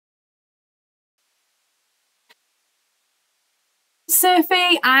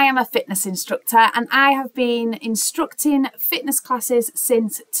Sophie, I am a fitness instructor and I have been instructing fitness classes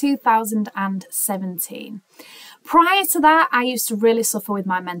since 2017. Prior to that, I used to really suffer with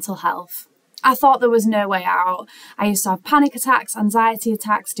my mental health. I thought there was no way out. I used to have panic attacks, anxiety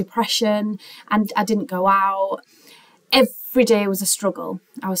attacks, depression, and I didn't go out. Every day was a struggle.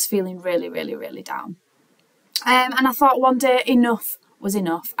 I was feeling really, really, really down. And I thought one day enough was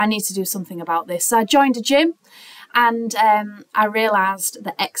enough. I need to do something about this. So I joined a gym and I realised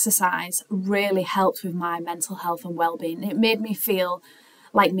that exercise really helped with my mental health and well-being. It made me feel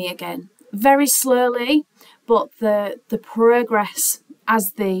like me again. Very slowly, but the progress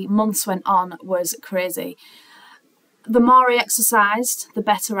as the months went on was crazy. The more I exercised, the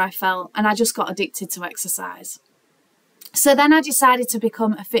better I felt, and I just got addicted to exercise. So then I decided to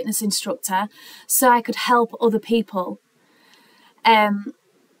become a fitness instructor so I could help other people.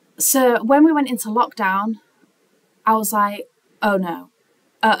 So when we went into lockdown, I was like, oh no,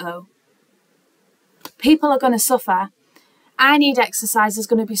 people are going to suffer. I need exercise. There's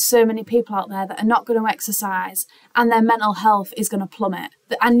going to be so many people out there that are not going to exercise and their mental health is going to plummet.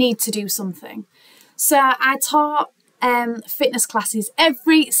 That I need to do something. So I taught fitness classes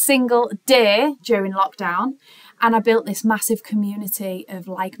every single day during lockdown, and I built this massive community of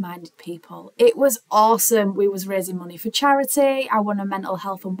like-minded people. It was awesome. We was raising money for charity. I won a mental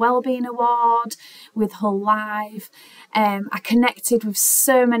health and wellbeing award with Hull Live. I connected with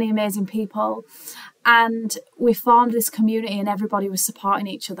so many amazing people, and we formed this community and everybody was supporting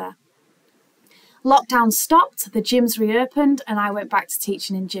each other. Lockdown stopped, the gyms reopened, and I went back to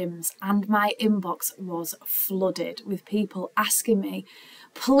teaching in gyms, and my inbox was flooded with people asking me,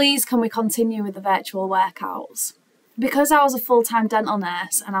 please can we continue with the virtual workouts? Because I was a full-time dental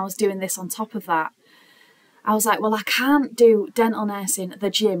nurse and I was doing this on top of that, I was like, well, I can't do dental nursing,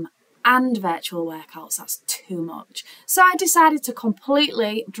 the gym and virtual workouts, that's too much. So I decided to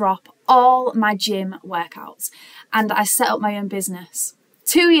completely drop all my gym workouts and I set up my own business.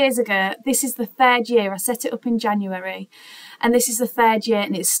 2 years ago, this is the third year. I set it up in January and this is the third year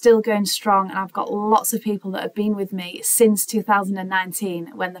and it's still going strong, and I've got lots of people that have been with me since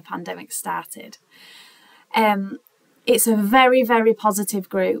 2019 when the pandemic started. It's a very, very positive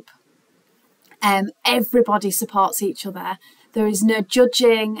group. Everybody supports each other. There is no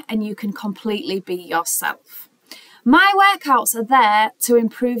judging and you can completely be yourself. My workouts are there to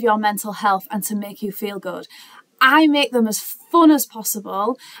improve your mental health and to make you feel good. I make them as fun as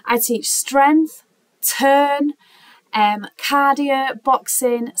possible. I teach strength, turn, cardio,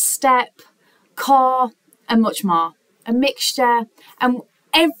 boxing, step, core, and much more. A mixture, and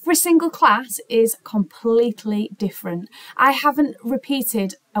every single class is completely different. I haven't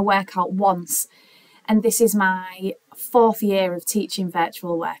repeated a workout once, and this is my 4th year of teaching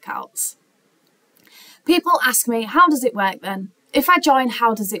virtual workouts. People ask me, how does it work then? If I join,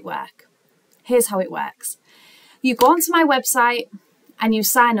 how does it work? Here's how it works. You go onto my website and you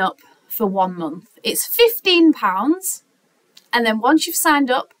sign up for 1 month. It's £15, and then once you've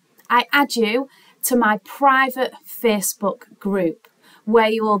signed up, I add you to my private Facebook group where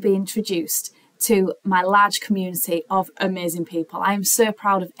you will be introduced to my large community of amazing people. I am so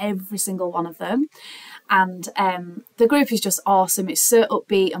proud of every single one of them, and the group is just awesome. It's so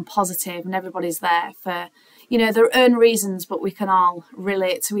upbeat and positive, and everybody's there for, you know, their own reasons, but we can all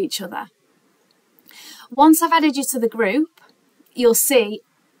relate to each other. Once I've added you to the group, you'll see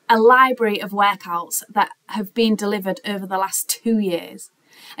a library of workouts that have been delivered over the last 2 years.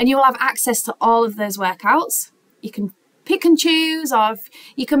 And you will have access to all of those workouts. You can pick and choose, or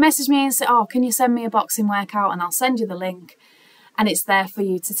you can message me and say, oh, can you send me a boxing workout? And I'll send you the link, and it's there for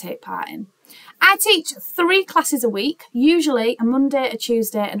you to take part in. I teach 3 classes a week, usually a Monday, a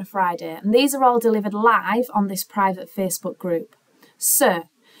Tuesday and a Friday. And these are all delivered live on this private Facebook group. So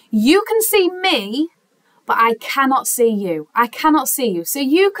you can see me, but I cannot see you. I cannot see you. So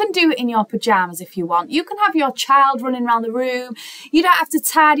you can do it in your pajamas if you want. You can have your child running around the room. You don't have to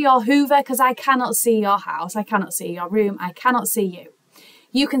tidy or hoover because I cannot see your house. I cannot see your room. I cannot see you.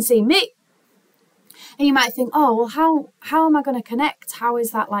 You can see me. And you might think, oh, well, how am I going to connect? How is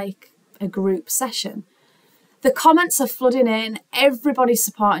that like a group session? The comments are flooding in. Everybody's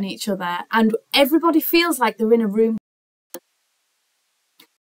supporting each other and everybody feels like they're in a room.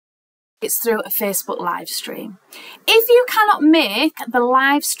 It's through a Facebook live stream. If you cannot make the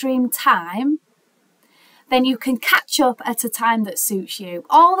live stream time, then you can catch up at a time that suits you.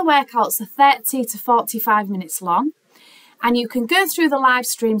 All the workouts are 30 to 45 minutes long, and you can go through the live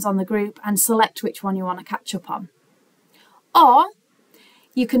streams on the group and select which one you want to catch up on. Or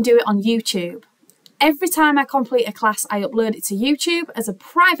you can do it on YouTube. Every time I complete a class, I upload it to YouTube as a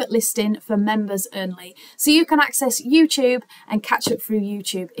private listing for members only. So you can access YouTube and catch up through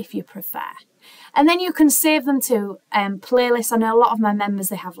YouTube if you prefer. And then you can save them to playlists. I know a lot of my members,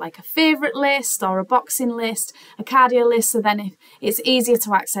 they have like a favourite list or a boxing list, a cardio list. So then it's easier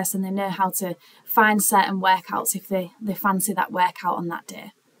to access and they know how to find certain workouts if they fancy that workout on that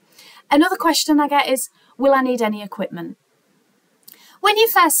day. Another question I get is, will I need any equipment? When you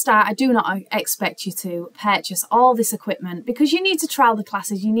first start, I do not expect you to purchase all this equipment because you need to trial the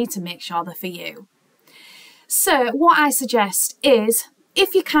classes, you need to make sure they're for you. So what I suggest is,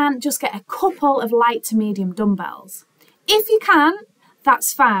 if you can, just get a couple of light to medium dumbbells. If you can,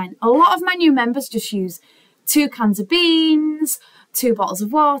 that's fine. A lot of my new members just use 2 cans of beans, 2 bottles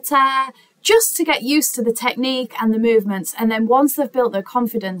of water, just to get used to the technique and the movements. And then once they've built their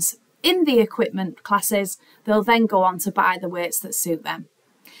confidence in the equipment classes, they'll then go on to buy the weights that suit them.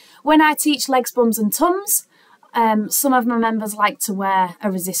 When I teach legs, bums and tums, some of my members like to wear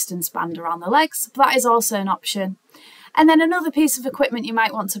a resistance band around the legs. That is also an option. And then another piece of equipment you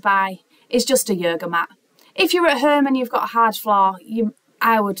might want to buy is just a yoga mat. If you're at home and you've got a hard floor,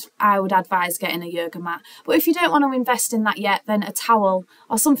 I would advise getting a yoga mat. But if you don't want to invest in that yet, then a towel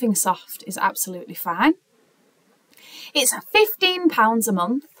or something soft is absolutely fine. It's £15 a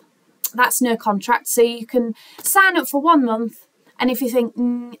month. That's no contract, so you can sign up for 1 month, and if you think,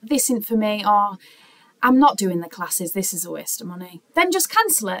 this isn't for me, or I'm not doing the classes, this is a waste of money, then just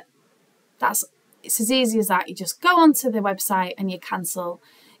cancel it. It's as easy as that. You just go onto the website and you cancel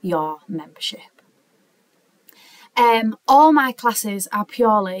your membership. All my classes are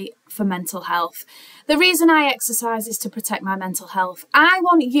purely for mental health. The reason I exercise is to protect my mental health. I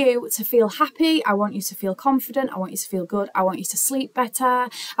want you to feel happy. I want you to feel confident. I want you to feel good. I want you to sleep better.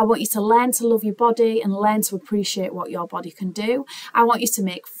 I want you to learn to love your body and learn to appreciate what your body can do. I want you to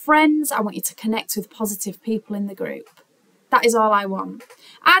make friends. I want you to connect with positive people in the group. That is all I want.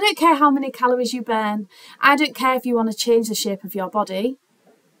 I don't care how many calories you burn. I don't care if you want to change the shape of your body.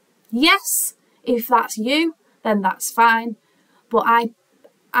 Yes, if that's you, then that's fine. But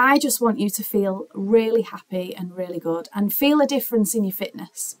I just want you to feel really happy and really good and feel a difference in your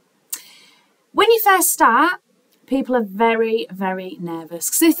fitness. When you first start, people are very, very nervous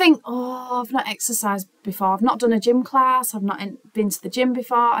because they think, oh, I've not exercised before. I've not done a gym class. I've not been to the gym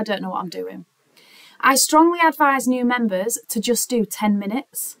before. I don't know what I'm doing. I strongly advise new members to just do 10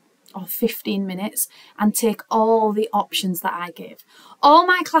 minutes or 15 minutes and take all the options that I give. All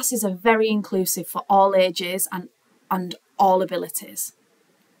my classes are very inclusive for all ages and all abilities.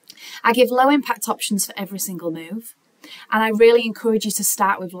 I give low impact options for every single move, and I really encourage you to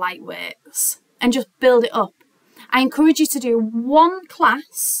start with light weights and just build it up. I encourage you to do 1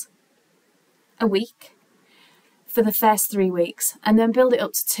 class a week for the first 3 weeks and then build it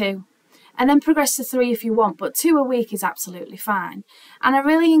up to 2. And then progress to 3 if you want, but 2 a week is absolutely fine. And I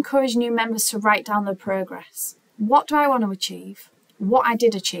really encourage new members to write down their progress. What do I want to achieve? What I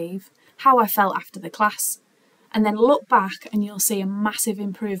did achieve? How I felt after the class? And then look back and you'll see a massive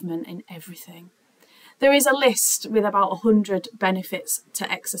improvement in everything. There is a list with about 100 benefits to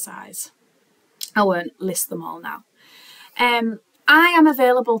exercise. I won't list them all now. I am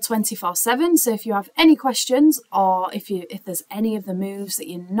available 24/7, so if you have any questions or if there's any of the moves that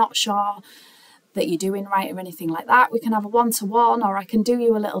you're not sure that you're doing right or anything like that, we can have a one-to-one, or I can do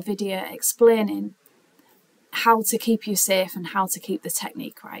you a little video explaining how to keep you safe and how to keep the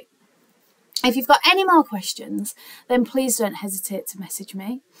technique right. If you've got any more questions, then please don't hesitate to message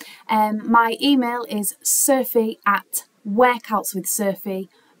me. My email is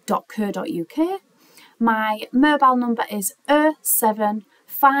sophie@workoutswithsophie.co.uk. My mobile number is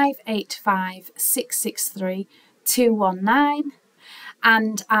 07585 663 219,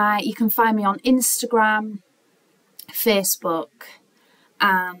 and you can find me on Instagram, Facebook,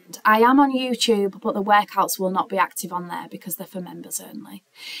 and I am on YouTube, but the workouts will not be active on there because they're for members only.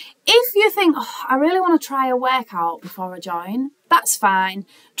 If you think, oh, I really want to try a workout before I join, that's fine.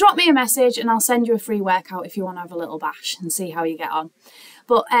 Drop me a message and I'll send you a free workout if you want to have a little bash and see how you get on.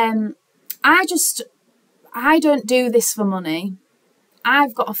 But I don't do this for money.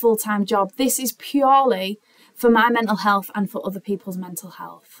 I've got a full-time job. This is purely for my mental health and for other people's mental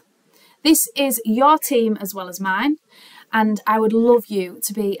health. This is your team as well as mine, and I would love you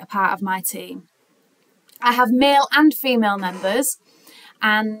to be a part of my team. I have male and female members,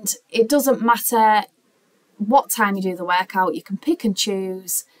 and it doesn't matter what time you do the workout. You can pick and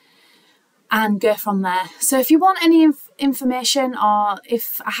choose and go from there. So if you want any information, or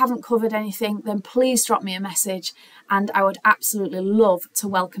if I haven't covered anything, then please drop me a message and I would absolutely love to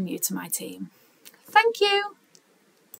welcome you to my team. Thank you.